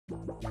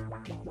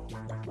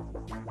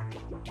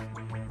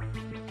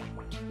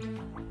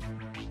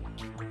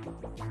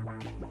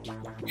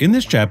In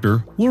this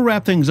chapter, we'll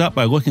wrap things up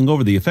by looking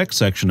over the effects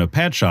section of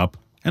Padshop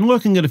and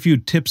looking at a few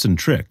tips and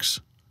tricks.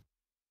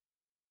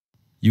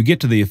 You get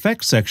to the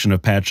effects section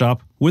of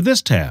Padshop with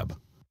this tab.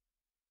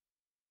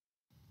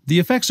 The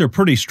effects are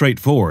pretty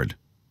straightforward,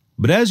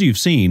 but as you've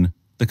seen,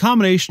 the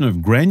combination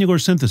of granular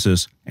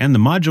synthesis and the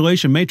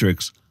modulation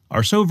matrix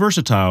are so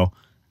versatile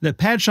that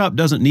Padshop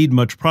doesn't need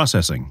much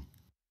processing.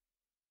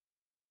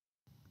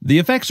 The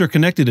effects are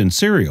connected in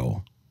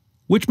serial,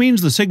 which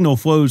means the signal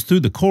flows through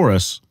the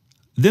chorus,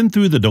 then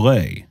through the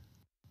delay.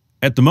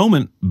 At the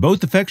moment,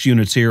 both effects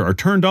units here are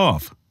turned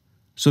off,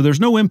 so there's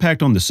no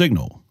impact on the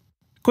signal.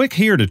 Click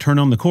here to turn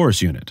on the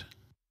chorus unit.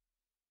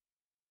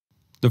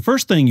 The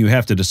first thing you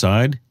have to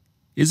decide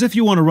is if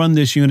you want to run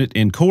this unit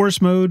in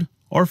chorus mode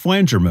or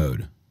flanger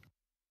mode.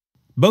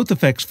 Both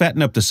effects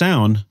fatten up the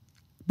sound,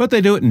 but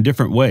they do it in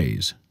different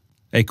ways.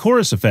 A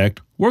chorus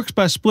effect works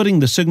by splitting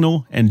the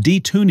signal and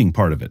detuning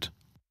part of it,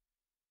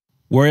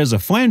 whereas a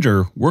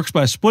flanger works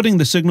by splitting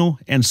the signal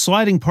and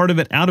sliding part of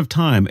it out of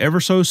time ever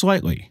so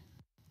slightly.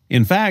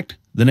 In fact,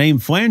 the name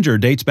flanger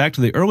dates back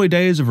to the early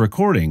days of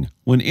recording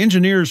when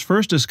engineers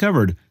first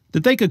discovered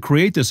that they could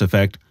create this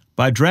effect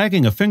by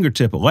dragging a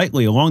fingertip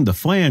lightly along the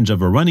flange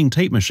of a running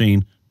tape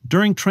machine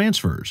during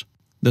transfers.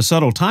 The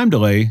subtle time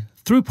delay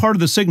threw part of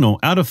the signal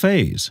out of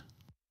phase.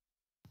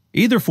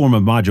 Either form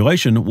of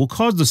modulation will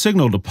cause the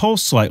signal to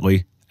pulse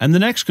slightly, and the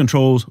next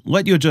controls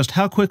let you adjust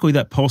how quickly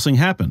that pulsing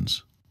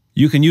happens.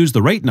 You can use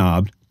the rate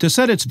knob to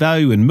set its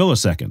value in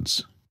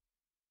milliseconds.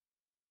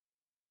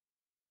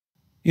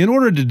 In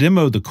order to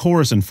demo the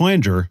chorus and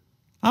flanger,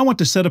 I want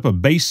to set up a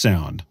bass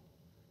sound.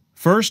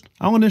 First,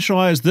 I'll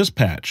initialize this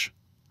patch.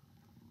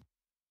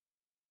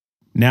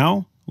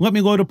 Now, let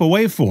me load up a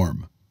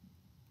waveform.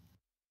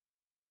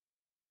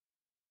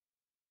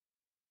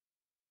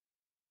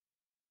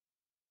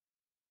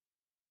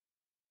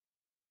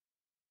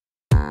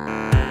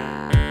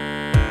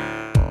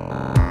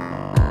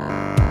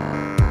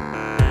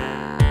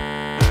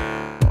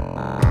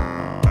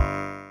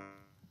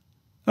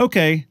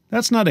 Okay,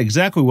 that's not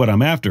exactly what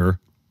I'm after,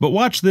 but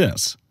watch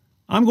this.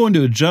 I'm going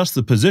to adjust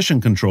the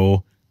position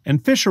control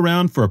and fish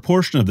around for a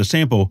portion of the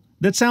sample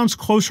that sounds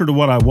closer to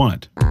what I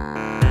want.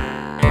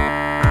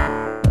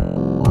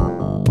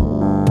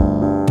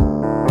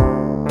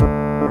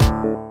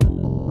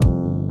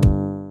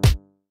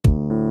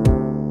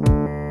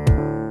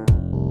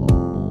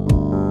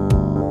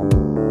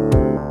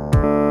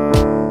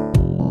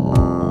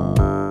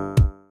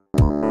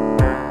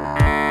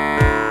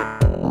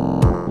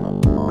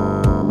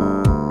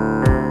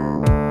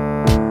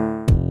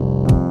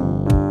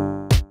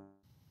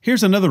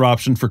 Here's another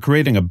option for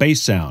creating a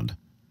bass sound.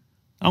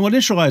 I'll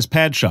initialize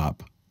Padshop.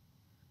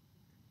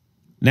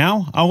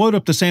 Now I'll load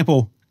up the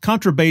sample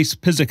Contrabass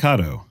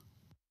Pizzicato.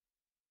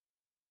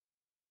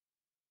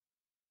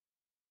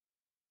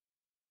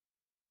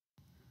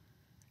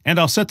 And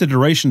I'll set the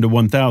duration to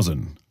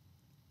 1000.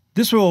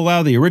 This will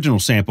allow the original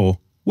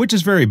sample, which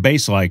is very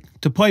bass-like,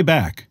 to play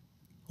back,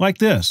 like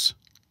this.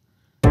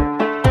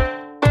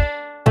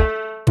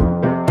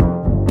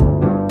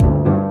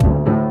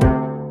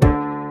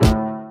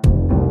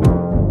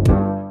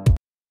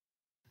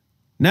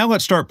 Now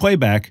let's start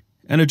playback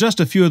and adjust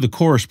a few of the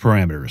chorus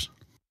parameters.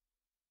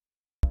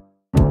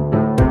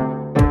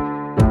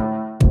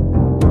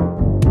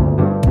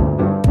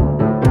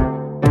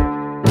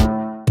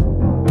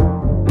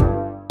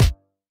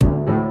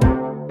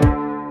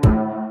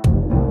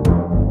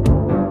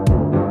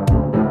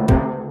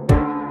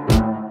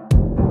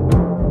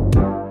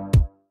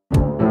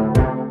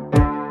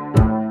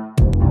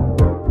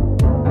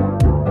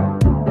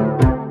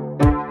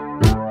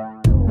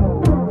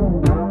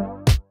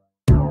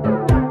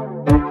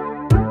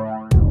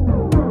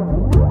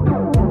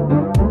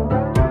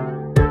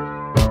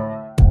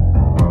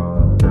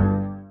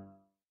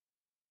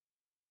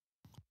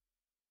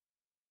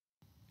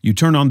 You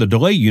turn on the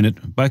delay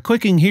unit by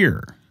clicking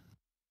here.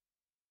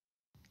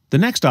 The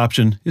next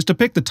option is to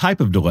pick the type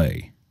of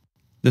delay.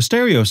 The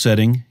stereo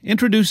setting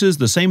introduces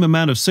the same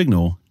amount of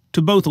signal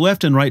to both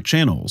left and right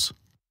channels.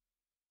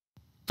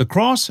 The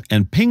cross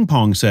and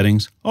ping-pong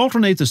settings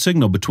alternate the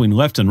signal between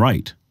left and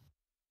right.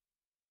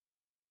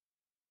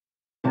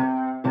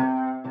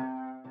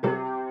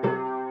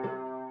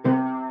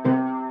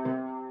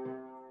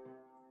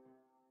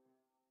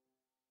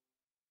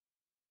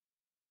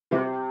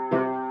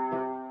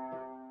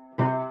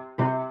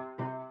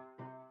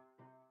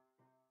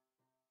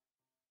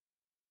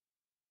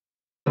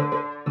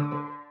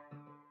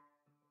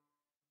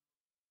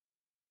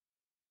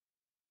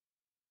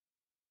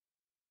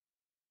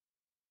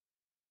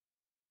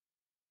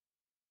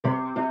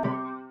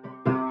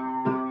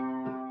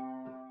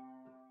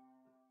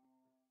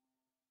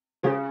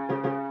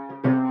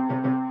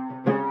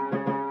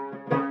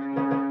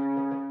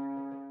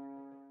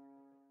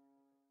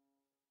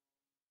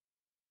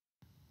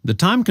 The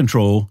time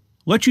control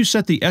lets you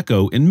set the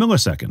echo in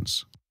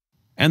milliseconds,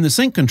 and the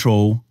sync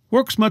control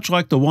works much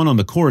like the one on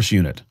the chorus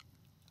unit.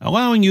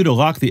 allowing you to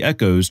lock the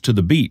echoes to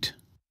the beat.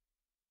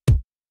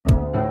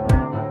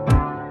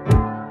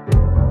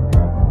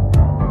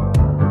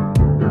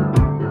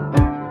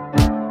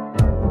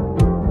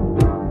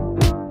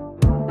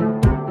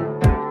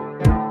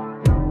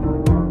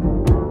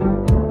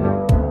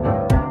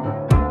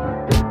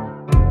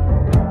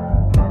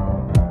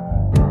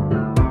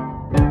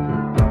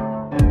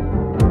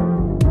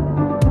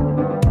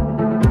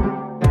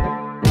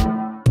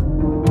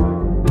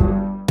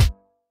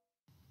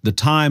 The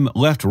time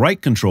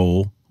left-right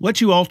control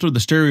lets you alter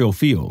the stereo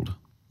field.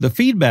 The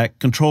feedback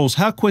controls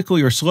how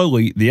quickly or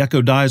slowly the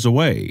echo dies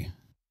away.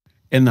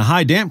 And the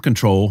high damp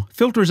control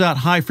filters out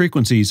high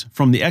frequencies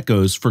from the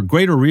echoes for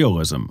greater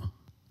realism.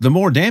 The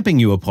more damping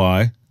you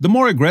apply, the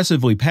more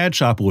aggressively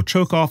Padshop will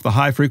choke off the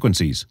high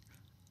frequencies.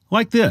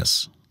 Like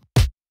this.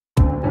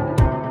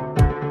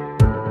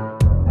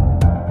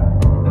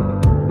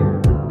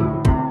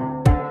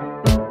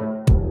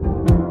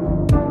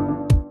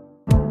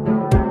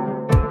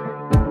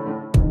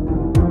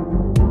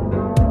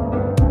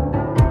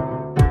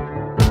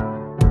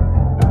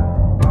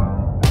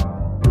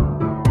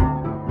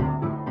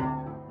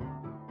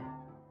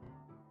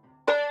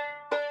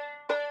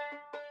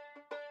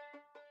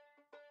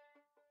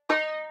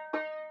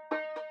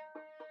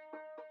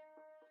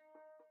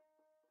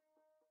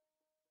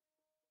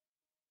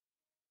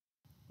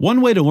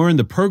 One way to learn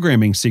the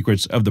programming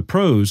secrets of the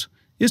pros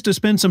is to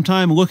spend some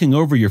time looking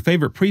over your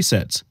favorite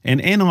presets and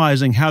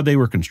analyzing how they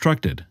were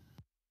constructed.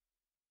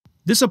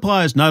 This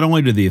applies not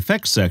only to the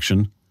effects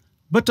section,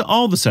 but to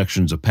all the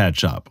sections of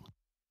Padshop.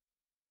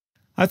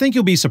 I think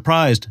you'll be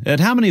surprised at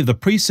how many of the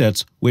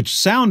presets which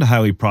sound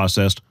highly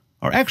processed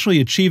are actually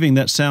achieving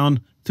that sound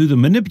through the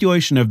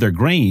manipulation of their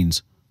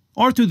grains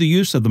or through the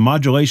use of the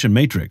modulation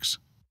matrix.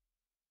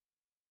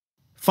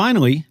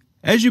 Finally,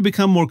 as you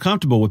become more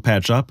comfortable with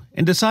Padshop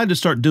and decide to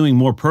start doing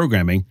more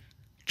programming,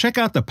 check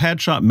out the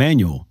Padshop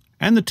manual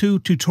and the 2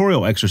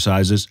 tutorial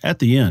exercises at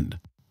the end.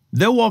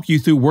 They'll walk you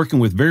through working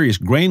with various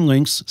grain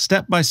lengths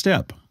step by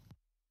step.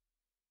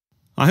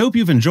 I hope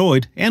you've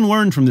enjoyed and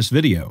learned from this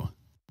video.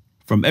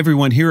 From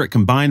everyone here at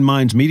Combined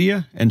Minds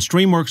Media and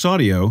Streamworks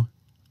Audio,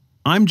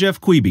 I'm Jeff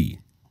Quebe.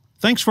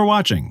 Thanks for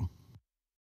watching.